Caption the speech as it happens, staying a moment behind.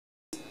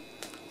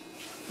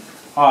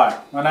Hi,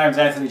 my name is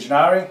Anthony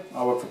Gennari.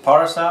 I work for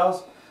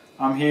Pyrosales.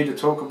 I'm here to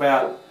talk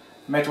about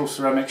metal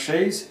ceramic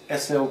sheaths,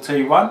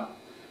 SLT-1.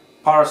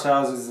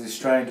 Pyrosales is the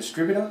Australian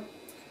distributor.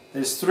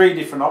 There's three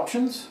different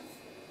options.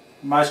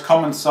 The most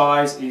common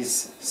size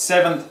is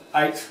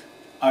 7/8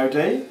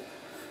 OD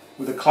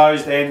with a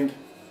closed end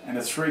and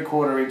a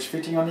 3/4 inch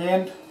fitting on the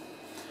end.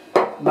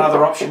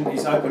 Another option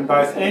is open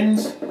both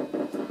ends,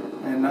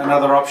 and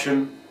another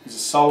option is a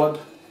solid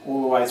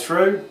all the way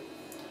through.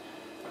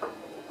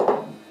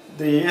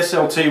 The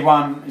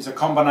SLT-1 is a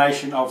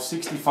combination of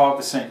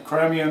 65%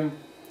 chromium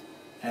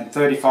and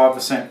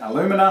 35%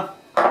 alumina.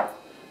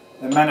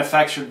 They're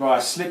manufactured by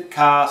slip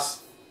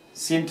cast,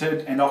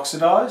 sintered and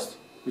oxidised,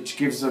 which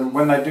gives them,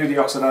 when they do the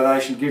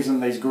oxidation, gives them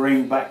these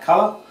green-black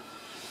colour.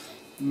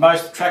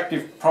 Most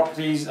attractive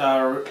properties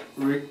are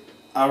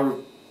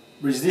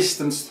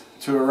resistance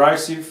to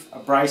erosive,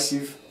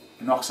 abrasive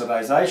and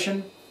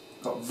oxidisation.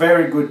 Got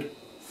very good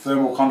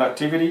thermal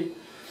conductivity,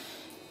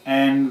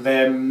 and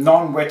they're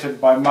non-wetted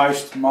by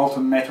most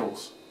molten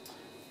metals.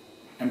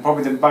 And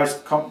probably the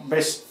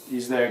best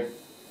is their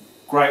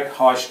great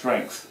high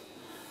strength.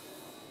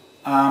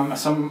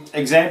 Some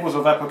examples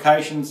of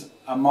applications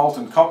are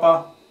molten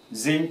copper,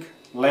 zinc,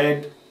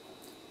 lead,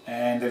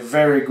 and they're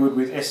very good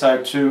with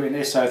SO2 and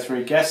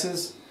SO3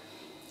 gases,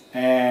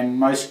 and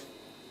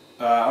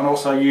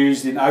also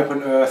used in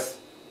open earth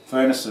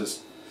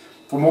furnaces.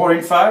 For more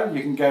info,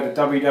 you can go to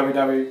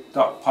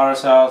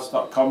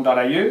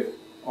www.pyrosales.com.au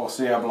or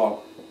see our blog.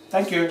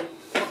 Thank you.